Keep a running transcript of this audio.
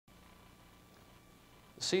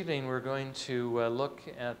This evening we're going to look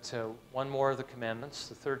at one more of the commandments,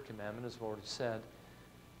 the third commandment, as I've already said.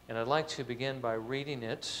 And I'd like to begin by reading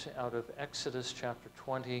it out of Exodus chapter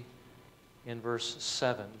 20 in verse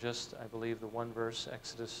 7. Just, I believe, the one verse,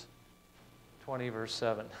 Exodus 20, verse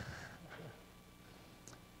 7.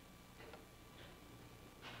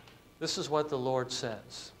 This is what the Lord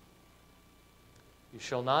says. You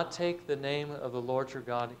shall not take the name of the Lord your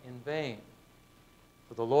God in vain.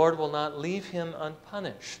 For the Lord will not leave him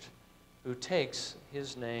unpunished who takes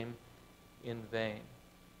his name in vain.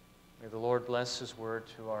 May the Lord bless his word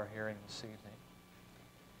to our hearing this evening.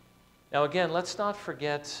 Now again, let's not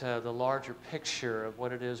forget the larger picture of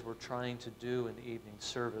what it is we're trying to do in the evening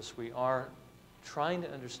service. We are trying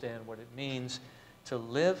to understand what it means to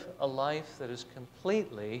live a life that is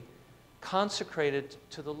completely consecrated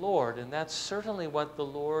to the Lord. And that's certainly what the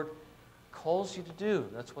Lord calls you to do.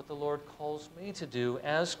 That's what the Lord calls me to do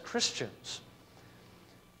as Christians.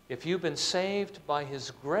 If you've been saved by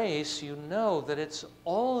his grace, you know that it's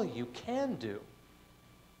all you can do.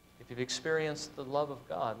 If you've experienced the love of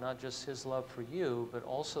God, not just his love for you, but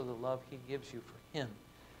also the love he gives you for him.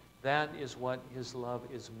 That is what his love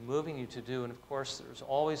is moving you to do. And of course, there's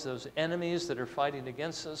always those enemies that are fighting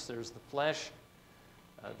against us. There's the flesh.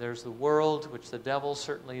 There's the world, which the devil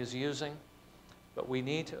certainly is using. But we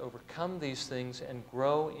need to overcome these things and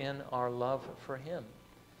grow in our love for him.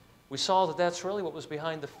 We saw that that's really what was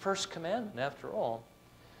behind the first commandment, after all,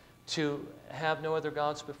 to have no other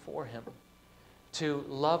gods before him, to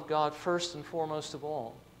love God first and foremost of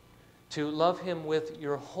all, to love him with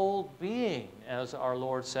your whole being, as our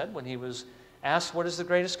Lord said when he was asked, what is the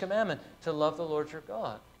greatest commandment? To love the Lord your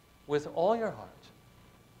God with all your heart,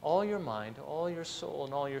 all your mind, all your soul,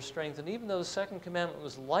 and all your strength. And even though the second commandment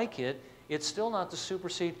was like it, it's still not to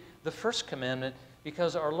supersede the first commandment,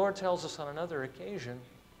 because our Lord tells us on another occasion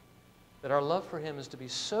that our love for him is to be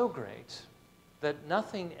so great that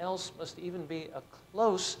nothing else must even be a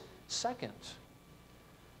close second.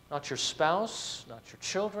 Not your spouse, not your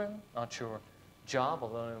children, not your job,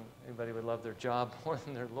 although anybody would love their job more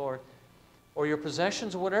than their Lord, or your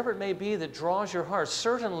possessions, or whatever it may be that draws your heart.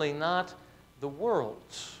 Certainly not the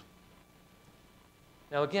world's.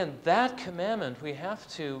 Now again, that commandment we have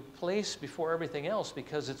to place before everything else,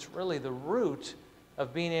 because it's really the root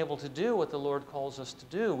of being able to do what the Lord calls us to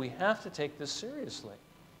do. We have to take this seriously.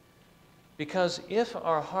 Because if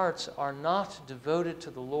our hearts are not devoted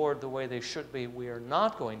to the Lord the way they should be, we are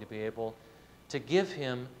not going to be able to give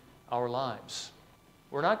him our lives.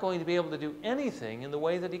 We're not going to be able to do anything in the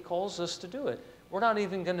way that he calls us to do it. We're not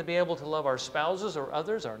even going to be able to love our spouses or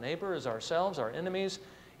others, our neighbors, ourselves, our enemies,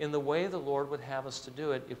 in the way the Lord would have us to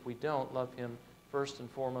do it if we don't love him first and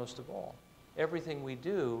foremost of all. Everything we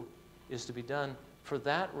do is to be done for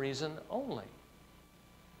that reason only.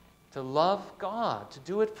 To love God, to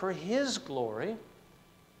do it for his glory,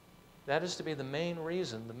 that is to be the main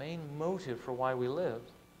reason, the main motive for why we live.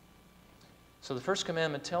 So the first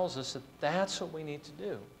commandment tells us that that's what we need to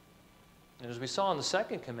do. And as we saw in the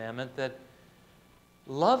second commandment, that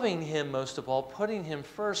loving him most of all, putting him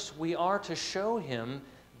first, we are to show him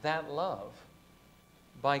that love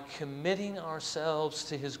by committing ourselves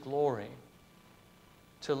to his glory,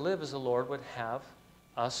 to live as the Lord would have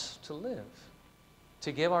us to live,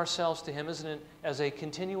 to give ourselves to him as a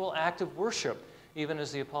continual act of worship, even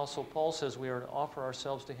as the Apostle Paul says we are to offer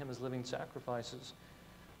ourselves to him as living sacrifices.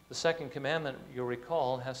 The second commandment, you'll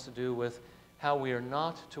recall, has to do with how we are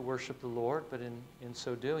not to worship the Lord, but in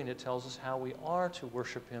so doing it tells us how we are to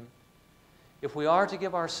worship him. If we are to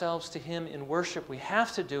give ourselves to him in worship, we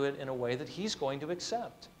have to do it in a way that he's going to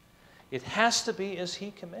accept. It has to be as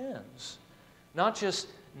he commands, not just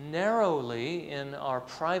narrowly in our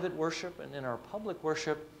private worship and in our public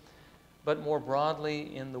worship, but more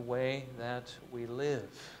broadly in the way that we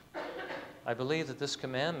live. I believe that this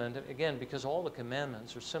commandment, again, because all the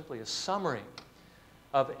commandments are simply a summary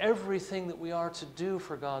of everything that we are to do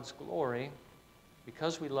for God's glory,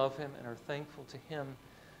 because we love him and are thankful to him,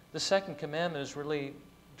 the second commandment is really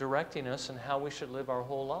directing us in how we should live our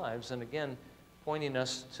whole lives, and again, pointing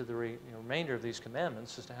us to the remainder of these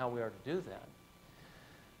commandments as to how we are to do that.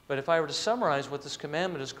 But if I were to summarize what this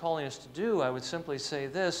commandment is calling us to do, I would simply say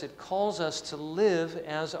this: it calls us to live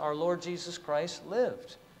as our Lord Jesus Christ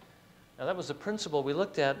lived. Now that was a principle we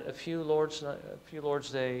looked at a few Lord's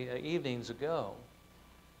Day evenings ago,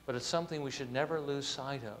 but it's something we should never lose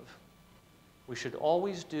sight of. We should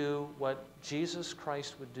always do what Jesus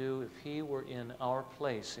Christ would do if he were in our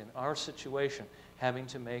place, in our situation, having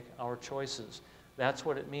to make our choices. That's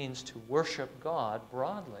what it means to worship God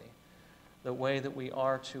broadly, the way that we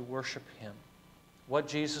are to worship him. What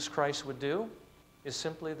Jesus Christ would do is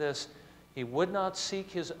simply this: He would not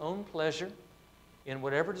seek his own pleasure. In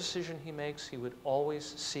whatever decision he makes, he would always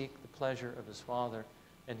seek the pleasure of his Father,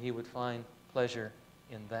 and he would find pleasure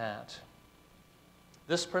in that.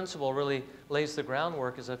 This principle really lays the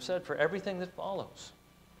groundwork, as I've said, for everything that follows.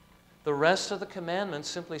 The rest of the commandments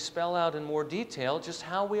simply spell out in more detail just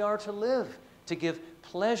how we are to live, to give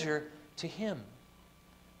pleasure to him.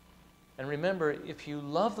 And remember, if you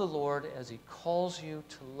love the Lord as he calls you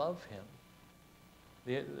to love him,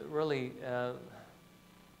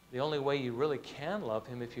 the only way you really can love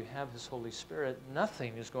him, if you have his Holy Spirit,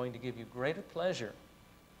 nothing is going to give you greater pleasure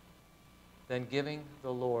than giving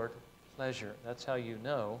the Lord pleasure. That's how you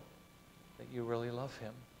know that you really love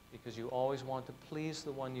him, because you always want to please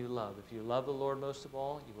the one you love. If you love the Lord most of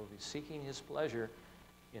all, you will be seeking his pleasure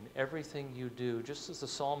in everything you do, just as the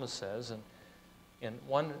psalmist says. And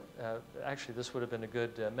actually, this would have been a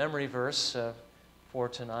good memory verse for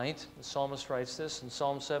tonight. The psalmist writes this in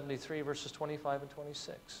Psalm 73, verses 25 and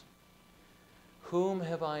 26. Whom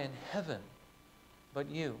have I in heaven but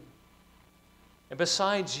you? And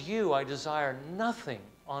besides you, I desire nothing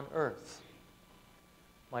on earth.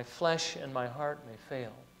 My flesh and my heart may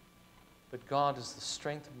fail, but God is the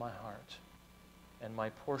strength of my heart and my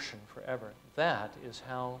portion forever. That is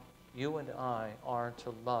how you and I are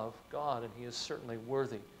to love God, and he is certainly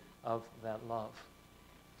worthy of that love.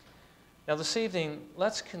 Now this evening,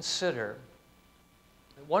 let's consider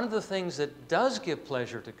that one of the things that does give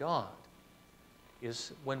pleasure to God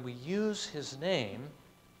is when we use his name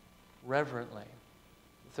reverently.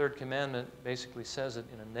 The third commandment basically says it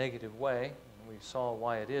in a negative way, and we saw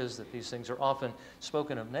why it is that these things are often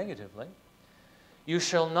spoken of negatively. You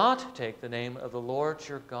shall not take the name of the Lord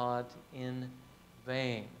your God in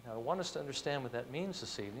vain. Now, I want us to understand what that means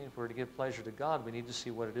this evening. If we're to give pleasure to God, we need to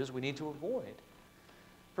see what it is we need to avoid.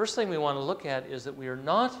 First thing we want to look at is that we are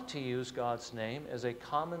not to use God's name as a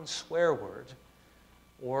common swear word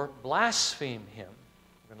or blaspheme him.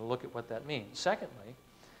 We're going to look at what that means. Secondly,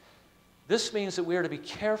 this means that we are to be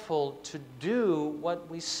careful to do what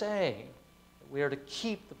we say. We are to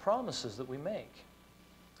keep the promises that we make.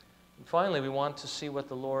 And finally, we want to see what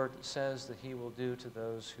the Lord says that he will do to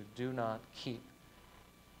those who do not keep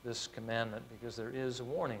this commandment, because there is a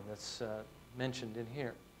warning that's mentioned in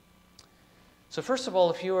here. So first of all,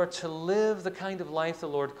 if you are to live the kind of life the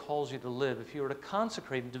Lord calls you to live, if you are to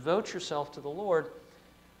consecrate and devote yourself to the Lord,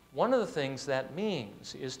 one of the things that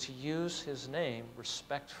means is to use his name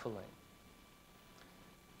respectfully.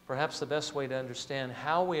 Perhaps the best way to understand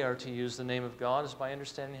how we are to use the name of God is by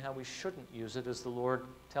understanding how we shouldn't use it, as the Lord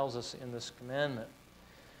tells us in this commandment.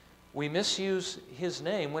 We misuse his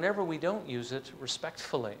name whenever we don't use it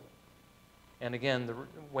respectfully. And again, the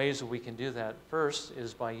ways that we can do that first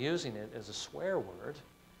is by using it as a swear word,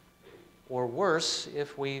 or worse,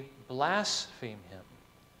 if we blaspheme him.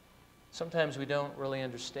 Sometimes we don't really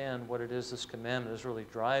understand what it is this commandment is really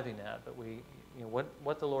driving at, but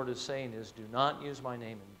what the Lord is saying is, do not use my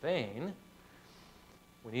name in vain.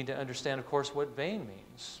 We need to understand, of course, what vain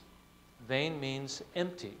means. Vain means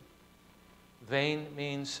empty. Vain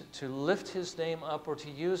means to lift his name up or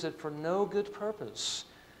to use it for no good purpose.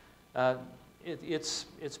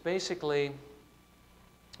 It's basically,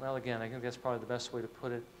 well, again, I think that's probably the best way to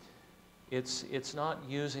put it. It's not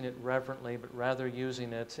using it reverently, but rather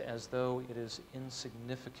using it as though it is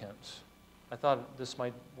insignificant. I thought this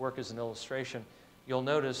might work as an illustration. You'll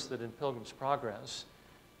notice that in Pilgrim's Progress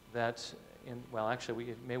that,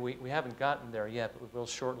 we haven't gotten there yet, but we will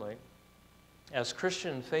shortly. As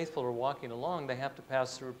Christian and faithful are walking along, they have to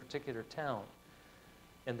pass through a particular town.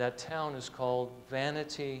 And that town is called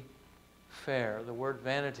Vanity Fair. The word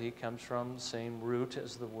vanity comes from the same root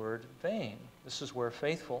as the word vain. This is where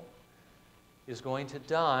faithful is going to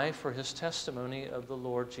die for his testimony of the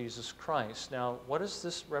Lord Jesus Christ. Now, what does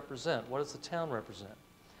this represent? What does the town represent?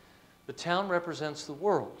 The town represents the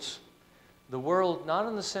world. The world, not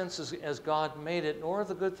in the sense as God made it, nor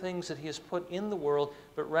the good things that he has put in the world,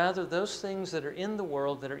 but rather those things that are in the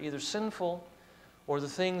world that are either sinful or the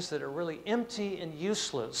things that are really empty and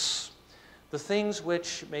useless. The things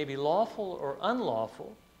which may be lawful or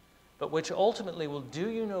unlawful, but which ultimately will do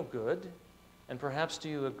you no good and perhaps do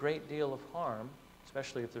you a great deal of harm,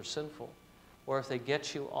 especially if they're sinful, or if they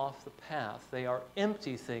get you off the path. They are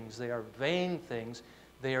empty things. They are vain things.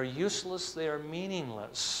 They are useless. They are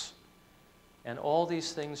meaningless. And all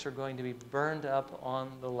these things are going to be burned up on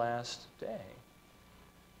the last day.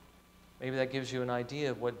 Maybe that gives you an idea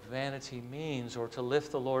of what vanity means, or to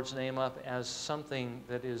lift the Lord's name up as something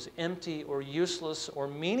that is empty or useless or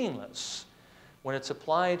meaningless. When it's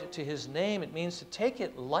applied to his name, it means to take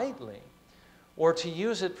it lightly, or to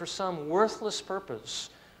use it for some worthless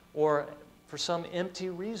purpose, or for some empty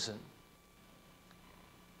reason.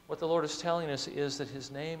 What the Lord is telling us is that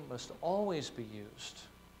his name must always be used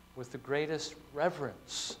with the greatest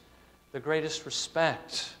reverence, the greatest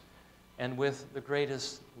respect, and with the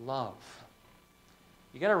greatest love.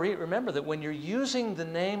 You got to remember that when you're using the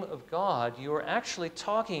name of God, you are actually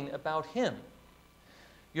talking about him.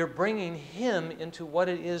 You're bringing him into what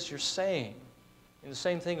it is you're saying. And the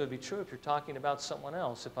same thing would be true if you're talking about someone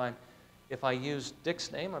else. If I use Dick's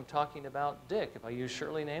name, I'm talking about Dick. If I use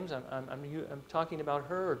Shirley's names, I'm talking about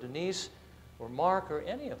her or Denise or Mark or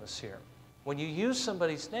any of us here. When you use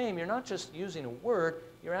somebody's name, you're not just using a word,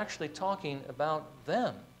 you're actually talking about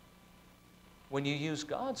them. When you use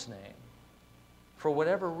God's name, for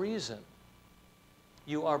whatever reason,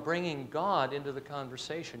 you are bringing God into the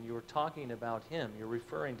conversation. You are talking about him. You're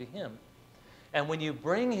referring to him. And when you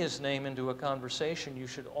bring his name into a conversation, you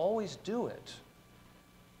should always do it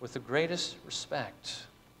with the greatest respect.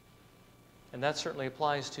 And that certainly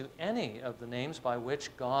applies to any of the names by which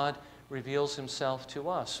God reveals himself to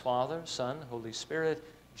us. Father, Son, Holy Spirit,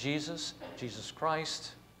 Jesus, Jesus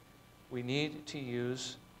Christ. We need to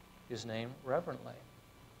use his name reverently.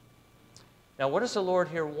 Now, what does the Lord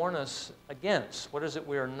here warn us against? What is it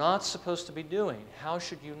we are not supposed to be doing? How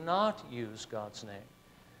should you not use God's name?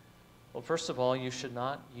 Well, first of all, you should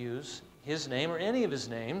not use his name or any of his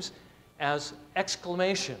names as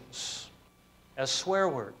exclamations, as swear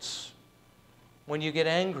words. When you get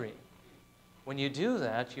angry, when you do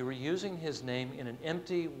that, you are using his name in an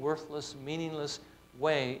empty, worthless, meaningless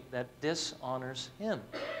way that dishonors him.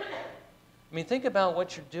 I mean, think about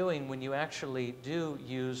what you're doing when you actually do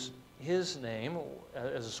use his name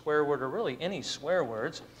as a swear word, or really any swear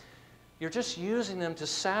words. You're just using them to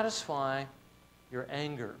satisfy your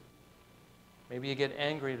anger. Maybe you get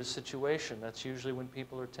angry at a situation. That's usually when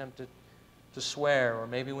people are tempted to swear. Or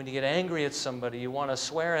maybe when you get angry at somebody, you want to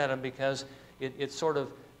swear at them because it sort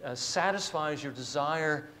of satisfies your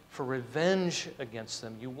desire for revenge against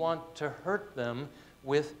them. You want to hurt them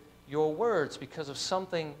with your words because of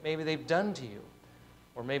something maybe they've done to you,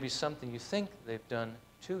 or maybe something you think they've done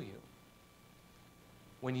to you.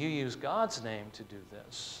 When you use God's name to do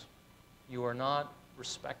this, you are not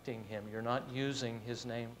respecting him. You're not using his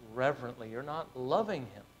name reverently. You're not loving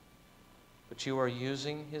him. But you are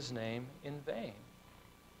using his name in vain.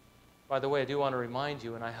 By the way, I do want to remind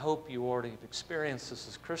you, and I hope you already have experienced this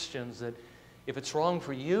as Christians, that if it's wrong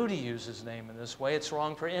for you to use his name in this way, it's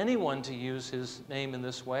wrong for anyone to use his name in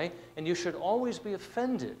this way, and you should always be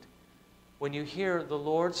offended when you hear the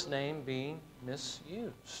Lord's name being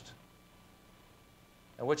misused.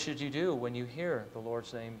 Now, what should you do when you hear the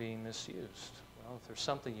Lord's name being misused? Well, if there's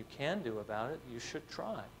something you can do about it, you should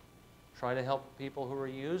try. Try to help people who are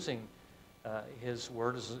using his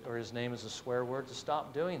word or his name as a swear word to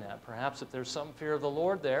stop doing that. Perhaps if there's some fear of the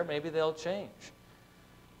Lord there, maybe they'll change.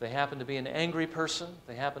 If they happen to be an angry person,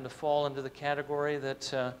 they happen to fall into the category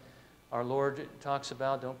that our Lord talks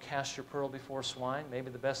about, don't cast your pearl before swine, maybe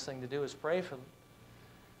the best thing to do is pray for them.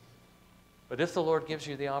 But if the Lord gives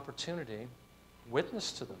you the opportunity,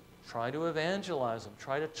 witness to them. Try to evangelize them.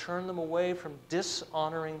 Try to turn them away from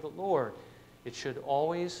dishonoring the Lord. It should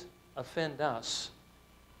always offend us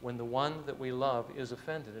when the one that we love is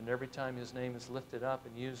offended. And every time his name is lifted up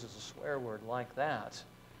and used as a swear word like that,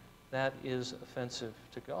 that is offensive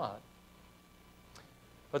to God.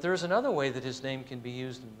 But there is another way that his name can be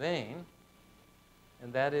used in vain,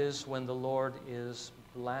 and that is when the Lord is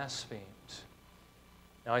blasphemed.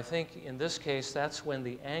 Now, I think in this case, that's when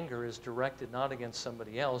the anger is directed not against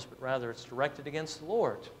somebody else, but rather it's directed against the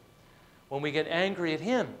Lord. When we get angry at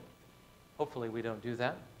him, hopefully we don't do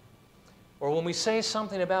that. Or when we say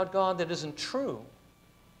something about God that isn't true,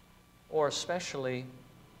 or especially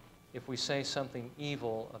if we say something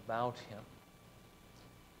evil about him.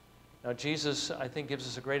 Now, Jesus, I think, gives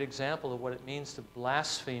us a great example of what it means to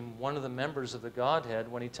blaspheme one of the members of the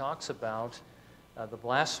Godhead when he talks about the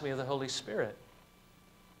blasphemy of the Holy Spirit.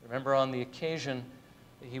 Remember on the occasion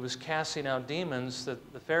he was casting out demons, the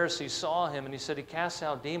Pharisees saw him and he said he casts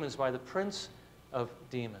out demons by the prince of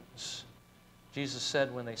demons. Jesus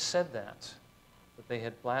said when they said that they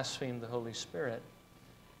had blasphemed the Holy Spirit.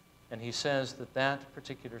 And he says that that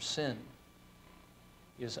particular sin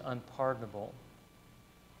is unpardonable.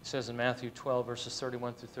 He says in Matthew 12, verses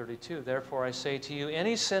 31 through 32, "Therefore I say to you,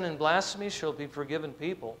 any sin and blasphemy shall be forgiven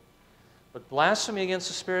people, but blasphemy against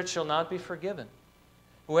the Spirit shall not be forgiven.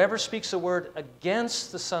 Whoever speaks a word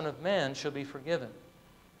against the Son of Man shall be forgiven.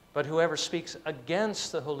 But whoever speaks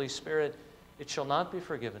against the Holy Spirit, it shall not be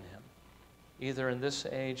forgiven him, either in this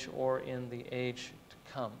age or in the age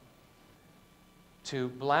to come." To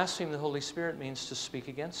blaspheme the Holy Spirit means to speak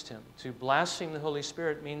against him. To blaspheme the Holy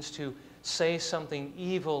Spirit means to say something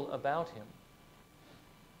evil about him.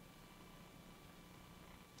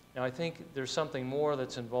 Now, I think there's something more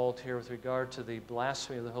that's involved here with regard to the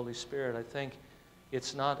blasphemy of the Holy Spirit. I think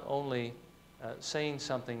it's not only saying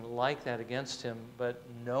something like that against him, but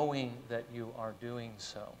knowing that you are doing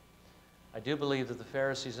so. I do believe that the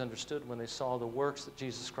Pharisees understood when they saw the works that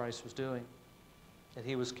Jesus Christ was doing, that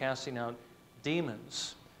he was casting out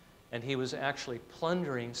demons, and he was actually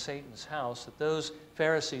plundering Satan's house, that those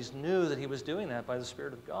Pharisees knew that he was doing that by the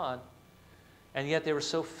Spirit of God, and yet they were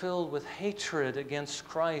so filled with hatred against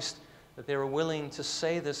Christ that they were willing to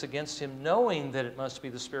say this against him, knowing that it must be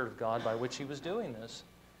the Spirit of God by which he was doing this.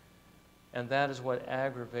 And that is what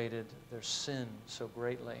aggravated their sin so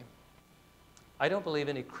greatly. I don't believe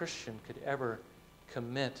any Christian could ever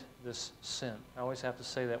commit this sin. I always have to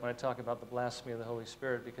say that when I talk about the blasphemy of the Holy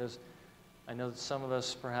Spirit, because I know that some of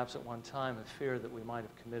us perhaps at one time have feared that we might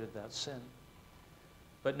have committed that sin.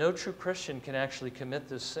 But no true Christian can actually commit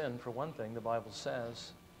this sin. For one thing, the Bible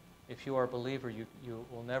says, if you are a believer, you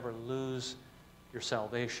will never lose your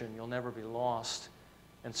salvation. You'll never be lost.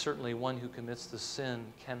 And certainly one who commits the sin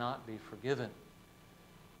cannot be forgiven.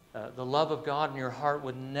 The love of God in your heart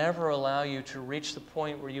would never allow you to reach the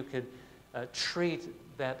point where you could treat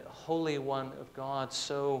that Holy One of God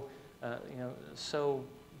so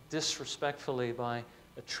disrespectfully by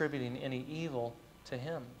attributing any evil to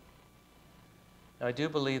him. Now, I do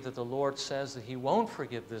believe that the Lord says that he won't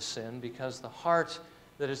forgive this sin because the heart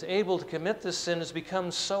that is able to commit this sin has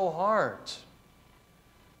become so hard.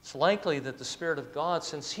 It's likely that the Spirit of God,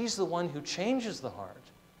 since he's the one who changes the heart,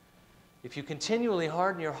 if you continually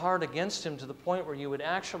harden your heart against him to the point where you would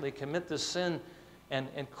actually commit this sin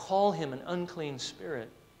and call him an unclean spirit,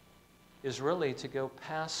 is really to go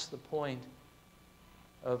past the point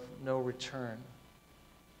of no return.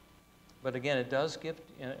 But again, it does give,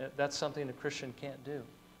 that's something a Christian can't do.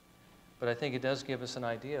 But I think it does give us an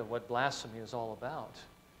idea of what blasphemy is all about,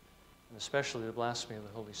 and especially the blasphemy of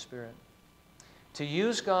the Holy Spirit. To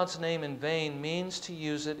use God's name in vain means to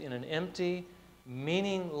use it in an empty,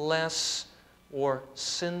 meaningless, or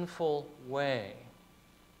sinful way.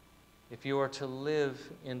 If you are to live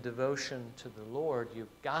in devotion to the Lord,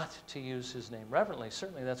 you've got to use his name reverently.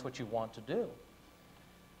 Certainly that's what you want to do.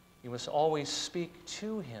 You must always speak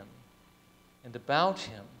to him and about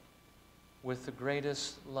him with the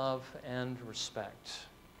greatest love and respect,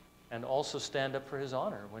 and also stand up for his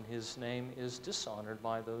honor when his name is dishonored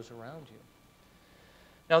by those around you.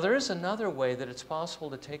 Now, there is another way that it's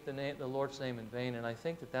possible to take the Lord's name in vain, and I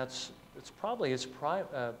think that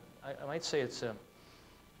I might say it's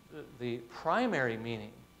the primary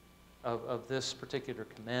meaning of this particular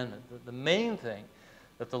commandment, the main thing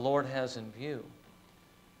that the Lord has in view,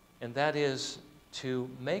 and that is to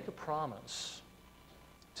make a promise,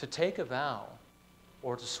 to take a vow,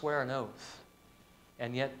 or to swear an oath,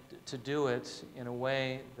 and yet to do it in a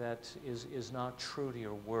way that is not true to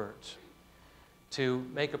your word. To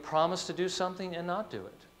make a promise to do something and not do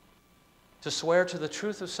it. To swear to the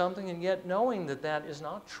truth of something and yet knowing that that is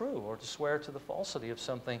not true, or to swear to the falsity of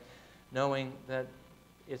something knowing that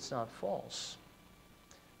it's not false.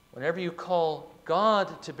 Whenever you call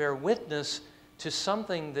God to bear witness to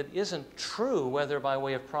something that isn't true, whether by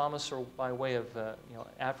way of promise or by way of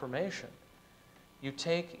affirmation, you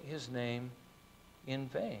take his name in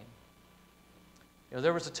vain.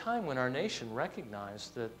 There was a time when our nation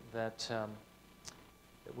recognized that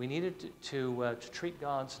we needed to treat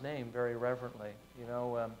God's name very reverently.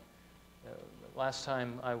 Last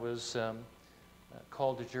time I was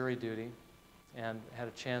called to jury duty and had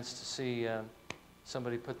a chance to see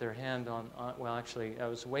somebody put their hand on, well, actually, I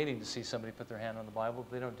was waiting to see somebody put their hand on the Bible,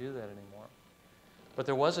 but they don't do that anymore. But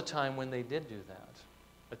there was a time when they did do that,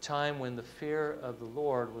 a time when the fear of the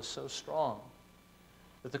Lord was so strong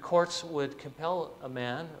that the courts would compel a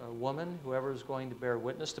man, a woman, whoever is going to bear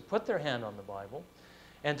witness, to put their hand on the Bible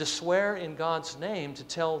and to swear in God's name to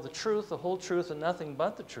tell the truth, the whole truth, and nothing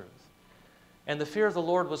but the truth. And the fear of the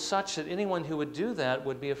Lord was such that anyone who would do that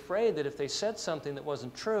would be afraid that if they said something that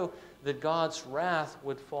wasn't true, that God's wrath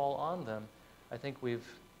would fall on them. I think we've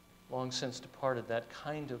long since departed that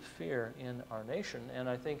kind of fear in our nation. And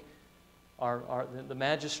I think the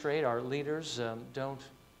magistrate, our leaders, don't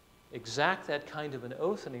exact that kind of an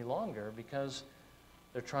oath any longer because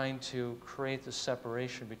they're trying to create this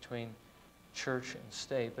separation between church and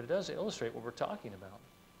state. But it does illustrate what we're talking about.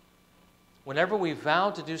 Whenever we vow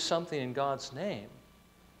to do something in God's name,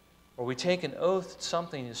 or we take an oath that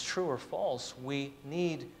something is true or false, we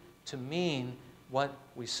need to mean what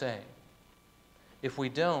we say. If we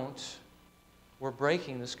don't, we're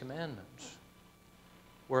breaking this commandment.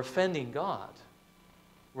 We're offending God.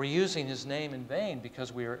 We're using his name in vain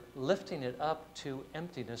because we are lifting it up to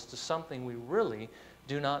emptiness, to something we really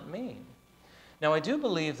do not mean. Now, I do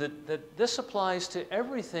believe that this applies to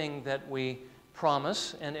everything that we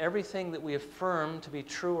promise and everything that we affirm to be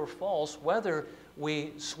true or false, whether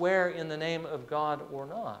we swear in the name of God or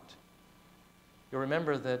not. You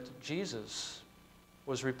remember that Jesus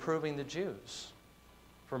was reproving the Jews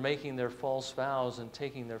for making their false vows and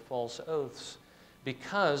taking their false oaths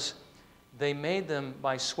because they made them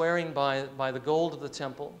by swearing by the gold of the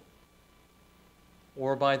temple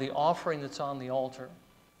or by the offering that's on the altar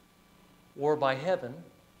or by heaven,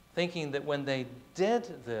 thinking that when they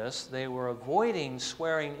did this, they were avoiding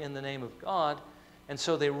swearing in the name of God, and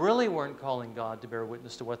so they really weren't calling God to bear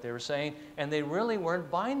witness to what they were saying, and they really weren't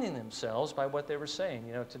binding themselves by what they were saying.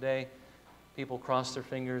 You know, today people cross their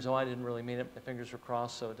fingers. Oh, I didn't really mean it. My fingers were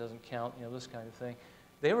crossed, so it doesn't count. You know, this kind of thing.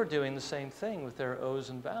 They were doing the same thing with their oaths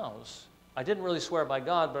and vows. I didn't really swear by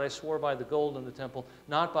God, but I swore by the gold in the temple,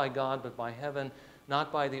 not by God, but by heaven,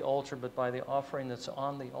 not by the altar, but by the offering that's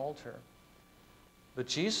on the altar. But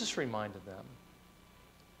Jesus reminded them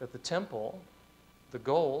that the temple, the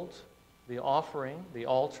gold, the offering, the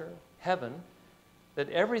altar, heaven, that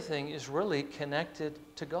everything is really connected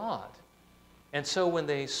to God. And so when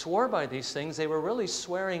they swore by these things, they were really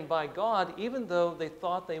swearing by God, even though they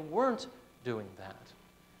thought they weren't doing that.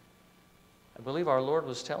 I believe our Lord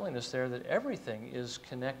was telling us there that everything is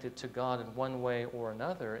connected to God in one way or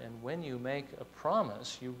another, and when you make a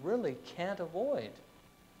promise, you really can't avoid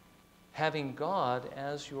having God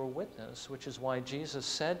as your witness, which is why Jesus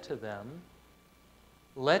said to them,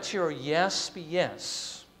 let your yes be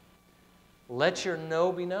yes. Let your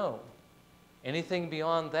no be no. Anything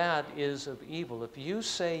beyond that is of evil. If you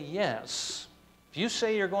say yes, if you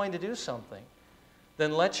say you're going to do something,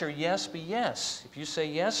 then let your yes be yes. If you say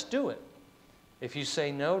yes, do it. If you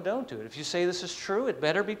say no, don't do it. If you say this is true, it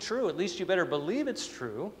better be true. At least you better believe it's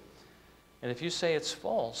true. And if you say it's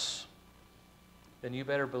false, then you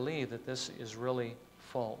better believe that this is really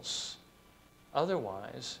false.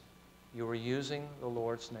 Otherwise, you are using the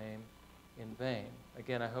Lord's name in vain.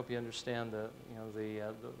 Again, I hope you understand the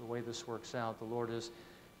way this works out. The Lord is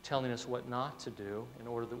telling us what not to do in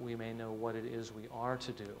order that we may know what it is we are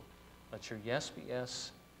to do. Let your yes be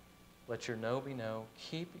yes. Let your no be no.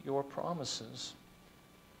 Keep your promises.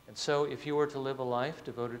 And so if you were to live a life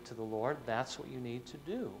devoted to the Lord, that's what you need to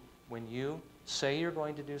do. When you say you're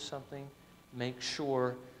going to do something, make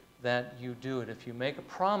sure that you do it. If you make a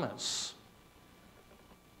promise,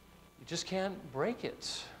 you just can't break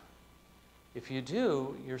it. If you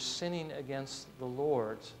do, you're sinning against the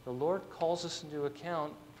Lord. The Lord calls us into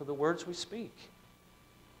account for the words we speak.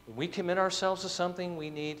 When we commit ourselves to something, we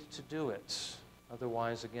need to do it.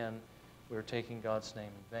 Otherwise, again, we're taking God's name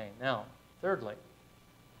in vain. Now, thirdly,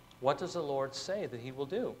 what does the Lord say that he will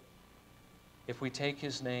do if we take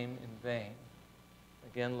his name in vain?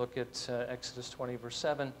 Again, look at Exodus 20, verse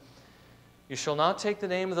 7. You shall not take the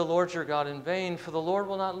name of the Lord your God in vain, for the Lord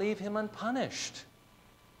will not leave him unpunished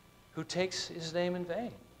who takes his name in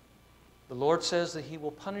vain. The Lord says that he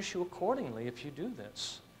will punish you accordingly if you do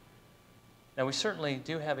this. Now, we certainly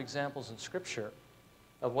do have examples in Scripture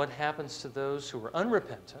of what happens to those who are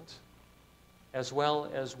unrepentant, as well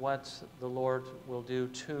as what the Lord will do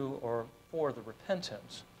to or for the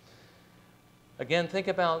repentant. Again, think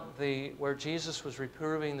about where Jesus was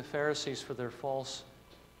reproving the Pharisees for their false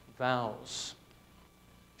vows.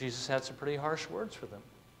 Jesus had some pretty harsh words for them.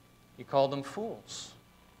 He called them fools.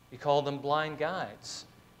 He called them blind guides.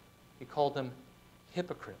 He called them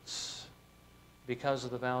hypocrites because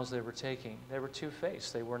of the vows they were taking. They were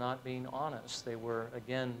two-faced. They were not being honest. They were,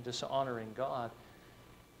 again, dishonoring God.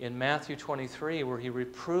 In Matthew 23, where he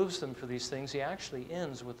reproves them for these things, he actually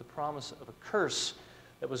ends with the promise of a curse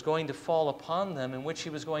that was going to fall upon them, in which he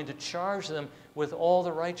was going to charge them with all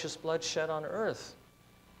the righteous blood shed on earth,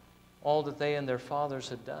 all that they and their fathers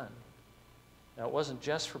had done. Now, it wasn't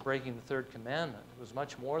just for breaking the third commandment. It was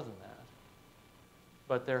much more than that.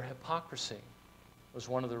 But their hypocrisy was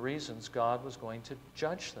one of the reasons God was going to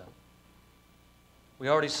judge them. We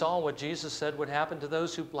already saw what Jesus said would happen to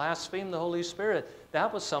those who blaspheme the Holy Spirit.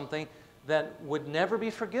 That was something that would never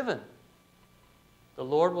be forgiven. The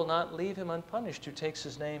Lord will not leave him unpunished who takes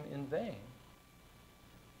his name in vain.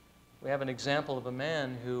 We have an example of a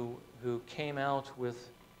man who came out with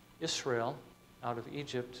Israel out of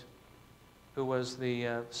Egypt, who was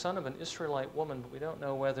the son of an Israelite woman, but we don't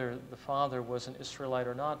know whether the father was an Israelite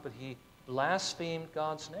or not, but he blasphemed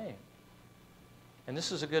God's name. And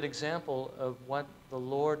this is a good example of what the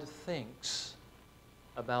Lord thinks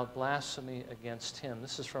about blasphemy against him.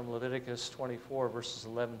 This is from Leviticus 24, verses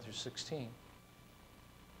 11 through 16.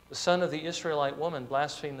 The son of the Israelite woman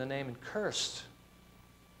blasphemed the name and cursed.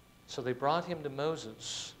 So they brought him to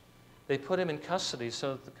Moses. They put him in custody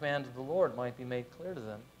so that the command of the Lord might be made clear to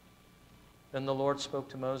them. Then the Lord spoke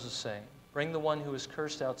to Moses, saying, "Bring the one who is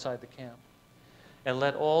cursed outside the camp, and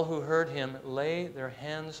let all who heard him lay their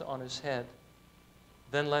hands on his head.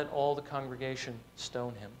 Then let all the congregation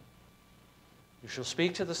stone him. You shall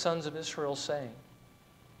speak to the sons of Israel, saying,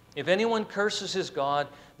 if anyone curses his God,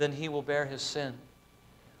 then he will bear his sin.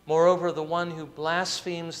 Moreover, the one who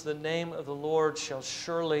blasphemes the name of the Lord shall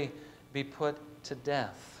surely be put to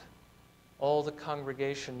death. All the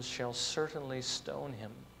congregations shall certainly stone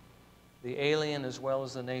him, the alien as well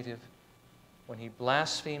as the native, when he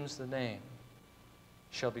blasphemes the name,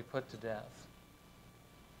 shall be put to death."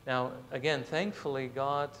 Now, again, thankfully,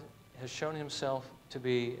 God has shown himself to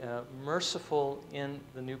be merciful in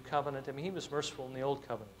the new covenant. I mean, he was merciful in the old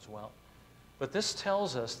covenant as well. But this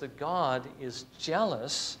tells us that God is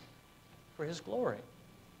jealous for his glory,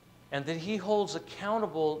 and that he holds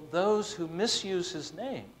accountable those who misuse his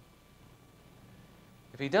name.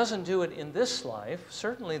 If he doesn't do it in this life,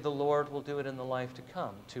 certainly the Lord will do it in the life to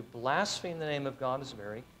come. To blaspheme the name of God is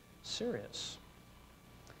very serious.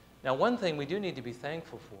 Now, one thing we do need to be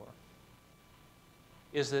thankful for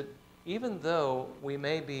is that even though we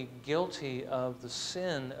may be guilty of the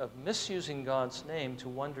sin of misusing God's name to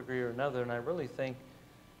one degree or another, and I really think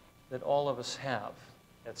that all of us have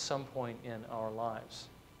at some point in our lives,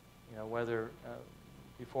 whether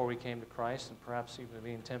before we came to Christ and perhaps even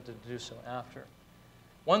being tempted to do so after.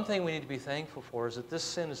 One thing we need to be thankful for is that this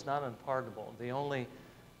sin is not unpardonable. The only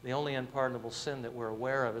unpardonable sin that we're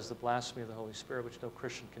aware of is the blasphemy of the Holy Spirit, which no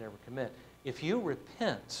Christian can ever commit. If you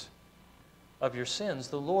repent of your sins,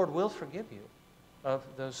 the Lord will forgive you of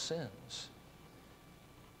those sins.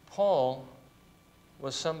 Paul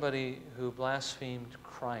was somebody who blasphemed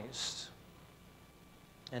Christ,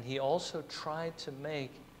 and he also tried to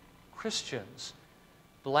make Christians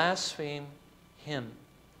blaspheme him.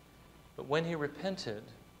 But when he repented,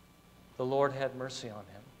 the Lord had mercy on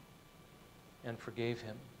him and forgave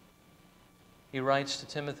him. He writes to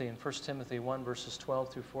Timothy in 1 Timothy 1, verses 12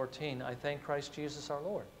 through 14, "I thank Christ Jesus our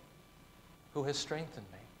Lord, who has strengthened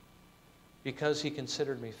me, because he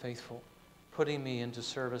considered me faithful, putting me into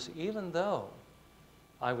service, even though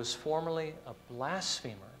I was formerly a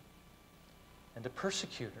blasphemer and a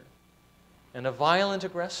persecutor and a violent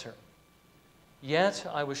aggressor. Yet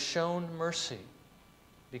I was shown mercy,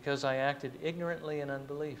 because I acted ignorantly in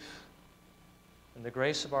unbelief. And the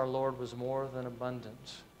grace of our Lord was more than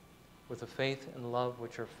abundant, with the faith and love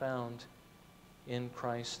which are found in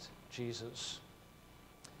Christ Jesus."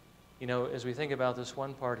 As we think about this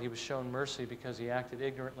one part, he was shown mercy because he acted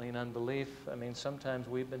ignorantly in unbelief. I mean, sometimes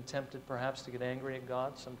we've been tempted perhaps to get angry at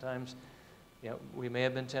God. Sometimes, we may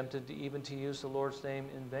have been tempted even to use the Lord's name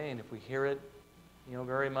in vain. If we hear it,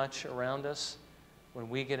 very much around us, when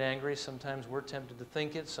we get angry, sometimes we're tempted to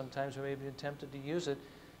think it. Sometimes we may be tempted to use it,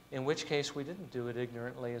 in which case we didn't do it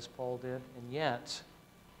ignorantly as Paul did. And yet,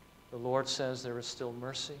 the Lord says there is still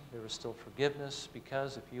mercy, there is still forgiveness,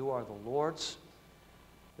 because if you are the Lord's,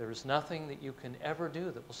 there is nothing that you can ever do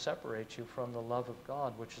that will separate you from the love of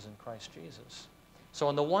God, which is in Christ Jesus. So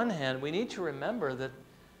on the one hand, we need to remember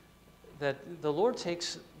that the Lord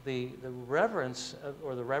takes the reverence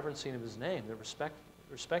or the reverencing of his name, the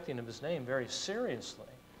respecting of his name very seriously.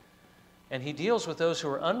 And he deals with those who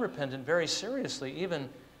are unrepentant very seriously, even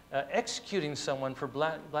executing someone for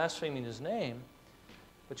blaspheming his name.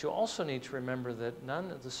 But you also need to remember that none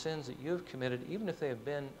of the sins that you've committed, even if they have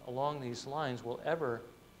been along these lines, will ever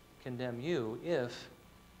condemn you if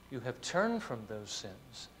you have turned from those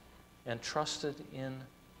sins and trusted in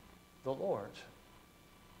the Lord.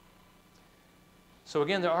 So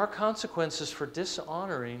again, there are consequences for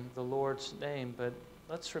dishonoring the Lord's name, but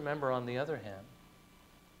let's remember on the other hand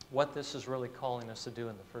what this is really calling us to do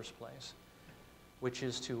in the first place, which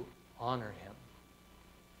is to honor him,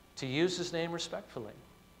 to use his name respectfully,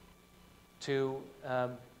 to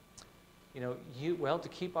to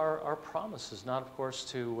keep our promises, not of course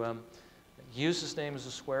to use his name as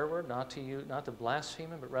a swear word, not to blaspheme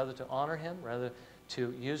him, but rather to honor him, rather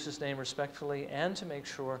to use his name respectfully, and to make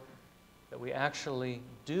sure that we actually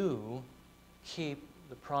do keep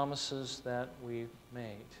the promises that we've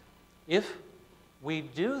made. If we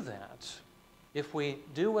do that, if we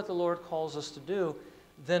do what the Lord calls us to do,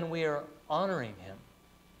 then we are honoring him.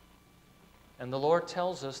 And the Lord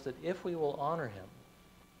tells us that if we will honor him,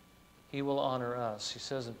 he will honor us. He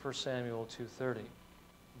says in 1 Samuel 2:30,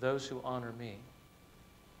 "Those who honor me,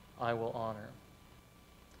 I will honor."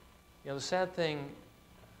 The sad thing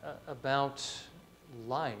about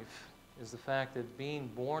life is the fact that being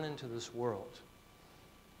born into this world,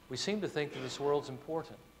 we seem to think that this world's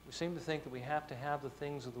important. We seem to think that we have to have the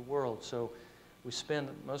things of the world. So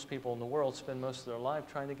Most people in the world spend most of their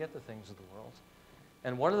life trying to get the things of the world.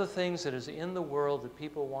 And one of the things that is in the world that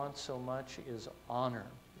people want so much is honor.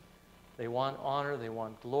 They want honor, they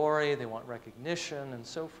want glory, they want recognition, and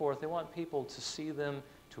so forth. They want people to see them,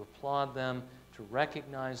 to applaud them, to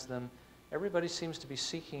recognize them. Everybody seems to be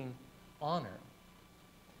seeking honor.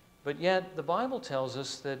 But yet, the Bible tells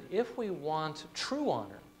us that if we want true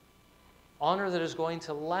honor, honor that is going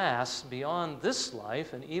to last beyond this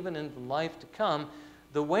life and even in the life to come,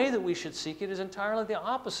 the way that we should seek it is entirely the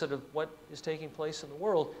opposite of what is taking place in the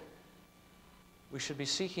world. We should be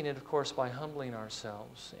seeking it, of course, by humbling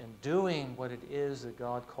ourselves and doing what it is that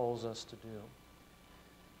God calls us to do.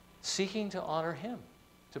 Seeking to honor Him,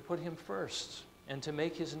 to put Him first, and to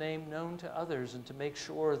make His name known to others, and to make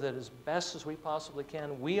sure that as best as we possibly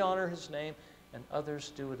can, we honor His name and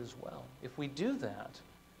others do it as well. If we do that,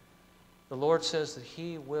 the Lord says that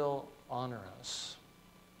He will honor us.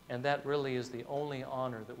 And that really is the only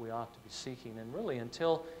honor that we ought to be seeking. And really,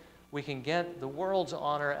 until we can get the world's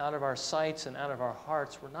honor out of our sights and out of our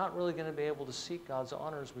hearts, we're not really going to be able to seek God's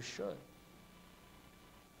honor as we should.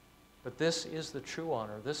 But this is the true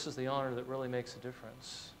honor. This is the honor that really makes a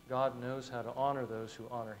difference. God knows how to honor those who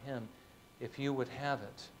honor Him. If you would have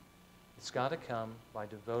it, it's got to come by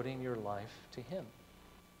devoting your life to Him.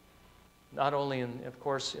 Not only, of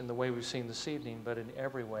course, in the way we've seen this evening, but in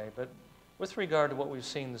every way. But with regard to what we've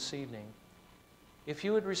seen this evening, if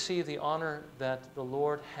you would receive the honor that the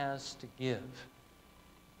Lord has to give,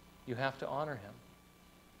 you have to honor Him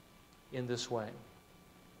in this way.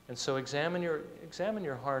 And so examine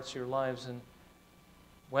your hearts, your lives, and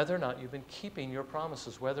whether or not you've been keeping your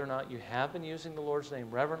promises, whether or not you have been using the Lord's name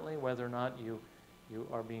reverently, whether or not you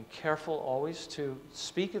are being careful always to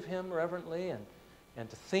speak of Him reverently and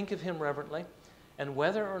to think of Him reverently, and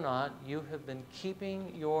whether or not you have been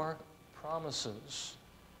keeping your promises.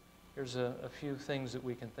 Here's a few things that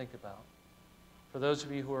we can think about. For those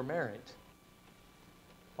of you who are married,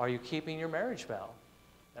 are you keeping your marriage vow?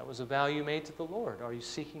 That was a vow you made to the Lord. Are you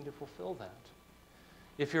seeking to fulfill that?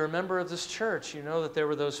 If you're a member of this church, you know that there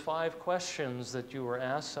were those 5 questions that you were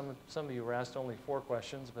asked. Some of you were asked only 4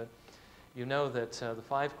 questions, but you know that the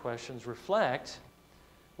 5 questions reflect,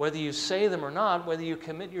 whether you say them or not, whether you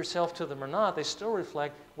commit yourself to them or not, they still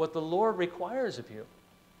reflect what the Lord requires of you.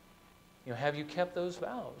 Have you kept those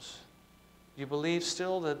vows? Do you believe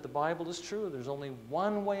still that the Bible is true? There's only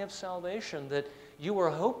one way of salvation, that you are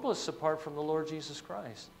hopeless apart from the Lord Jesus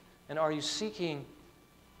Christ. And are you seeking,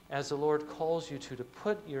 as the Lord calls you to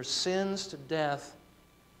put your sins to death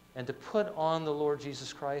and to put on the Lord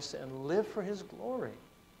Jesus Christ and live for His glory?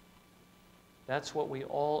 That's what we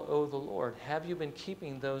all owe the Lord. Have you been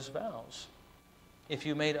keeping those vows? If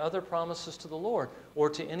you made other promises to the Lord or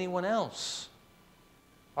to anyone else,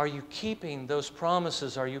 are you keeping those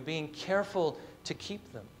promises? Are you being careful to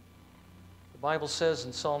keep them? The Bible says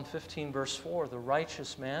in Psalm 15, verse 4, the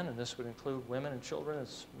righteous man, and this would include women and children,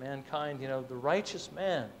 it's mankind, the righteous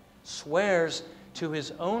man swears to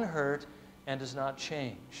his own hurt and does not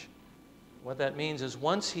change. What that means is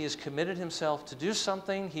once he has committed himself to do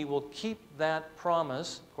something, he will keep that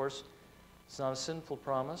promise. Of course, it's not a sinful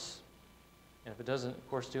promise. And if it doesn't, of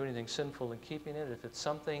course, do anything sinful in keeping it, if it's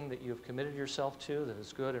something that you have committed yourself to that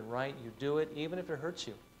is good and right, you do it even if it hurts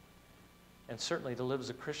you. And certainly to live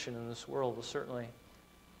as a Christian in this world certainly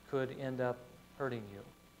could end up hurting you.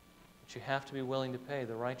 But you have to be willing to pay.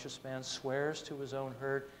 The righteous man swears to his own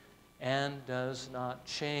hurt and does not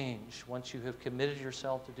change. Once you have committed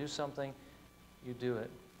yourself to do something, you do it.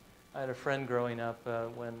 I had a friend growing up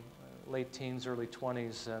when late teens, early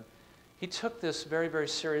 20s. He took this very, very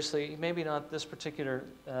seriously. Maybe not this particular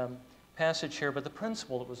passage here, but the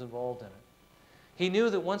principle that was involved in it. He knew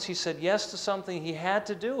that once he said yes to something, he had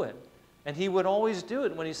to do it. And he would always do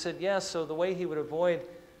it when he said yes. So the way he would avoid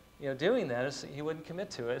doing that is he wouldn't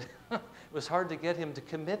commit to it. It was hard to get him to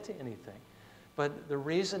commit to anything. But the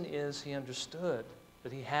reason is he understood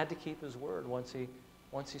that he had to keep his word once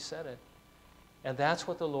he said it. And that's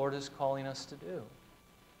what the Lord is calling us to do.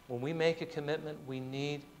 When we make a commitment, we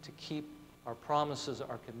need to keep our promises,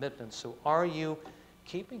 our commitments. So are you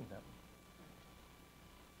keeping them?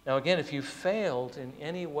 Now again, if you failed in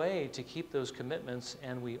any way to keep those commitments,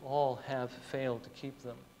 and we all have failed to keep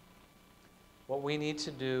them, what we need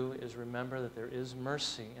to do is remember that there is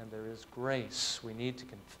mercy and there is grace. We need to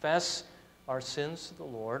confess our sins to the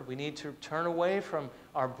Lord. We need to turn away from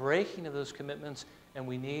our breaking of those commitments, and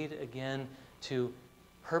we need, again, to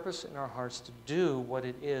purpose in our hearts to do what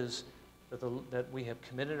it is that we have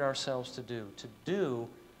committed ourselves to do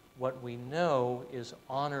what we know is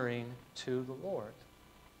honoring to the Lord.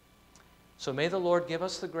 So may the Lord give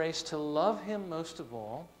us the grace to love Him most of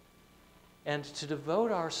all, and to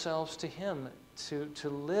devote ourselves to Him, to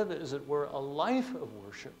live, as it were, a life of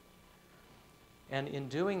worship. And in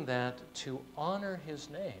doing that, to honor His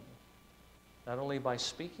name, not only by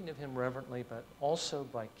speaking of Him reverently, but also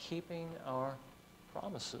by keeping our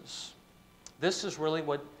promises. This is really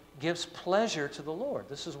what gives pleasure to the Lord.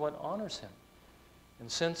 This is what honors Him.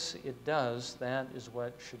 And since it does, that is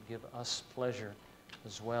what should give us pleasure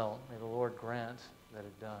as well. May the Lord grant that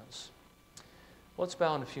it does. Let's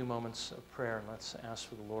bow in a few moments of prayer and let's ask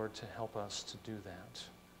for the Lord to help us to do that.